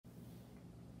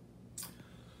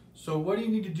So what do you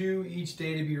need to do each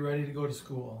day to be ready to go to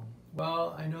school?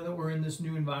 Well, I know that we're in this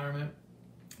new environment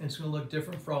and it's going to look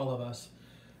different for all of us.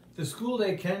 The school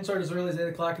day can start as early as 8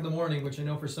 o'clock in the morning, which I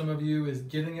know for some of you is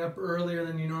getting up earlier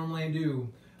than you normally do.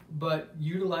 But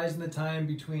utilizing the time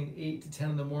between 8 to 10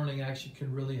 in the morning actually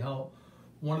can really help.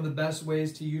 One of the best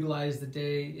ways to utilize the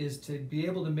day is to be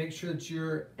able to make sure that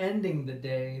you're ending the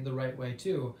day the right way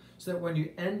too. So that when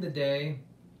you end the day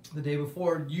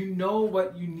before, you know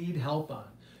what you need help on.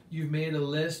 You've made a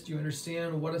list, you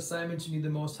understand what assignments you need the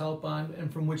most help on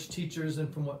and from which teachers and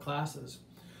from what classes.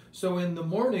 So in the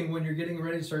morning when you're getting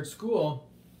ready to start school,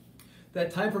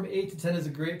 that time from 8 to 10 is a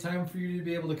great time for you to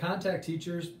be able to contact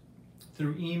teachers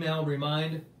through email,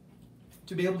 remind,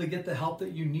 to be able to get the help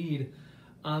that you need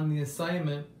on the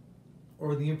assignment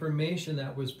or the information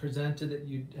that was presented that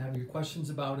you have your questions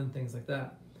about and things like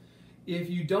that. If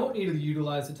you don't need to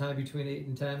utilize the time between 8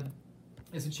 and 10,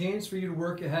 it's a chance for you to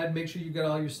work ahead, make sure you've got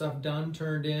all your stuff done,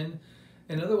 turned in,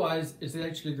 and otherwise it's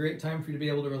actually a great time for you to be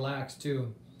able to relax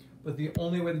too. But the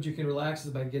only way that you can relax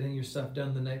is by getting your stuff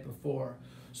done the night before.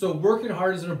 So working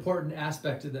hard is an important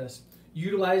aspect of this.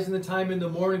 Utilizing the time in the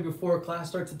morning before class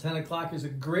starts at 10 o'clock is a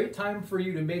great time for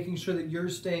you to making sure that you're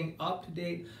staying up to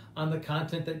date on the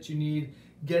content that you need,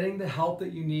 getting the help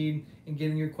that you need, and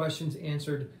getting your questions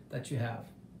answered that you have.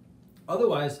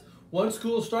 Otherwise, once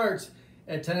school starts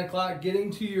at 10 o'clock,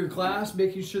 getting to your class,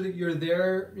 making sure that you're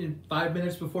there in 5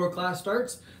 minutes before class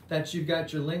starts, that you've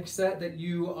got your link set, that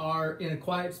you are in a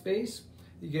quiet space,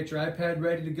 you get your iPad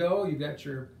ready to go, you've got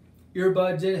your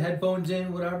earbuds in, headphones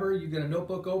in, whatever, you've got a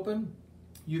notebook open,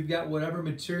 you've got whatever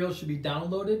material should be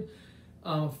downloaded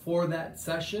for that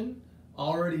session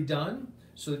already done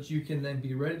so that you can then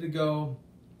be ready to go,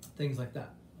 things like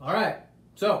that. All right,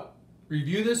 so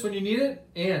review this when you need it,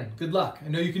 and good luck. I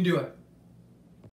know you can do it.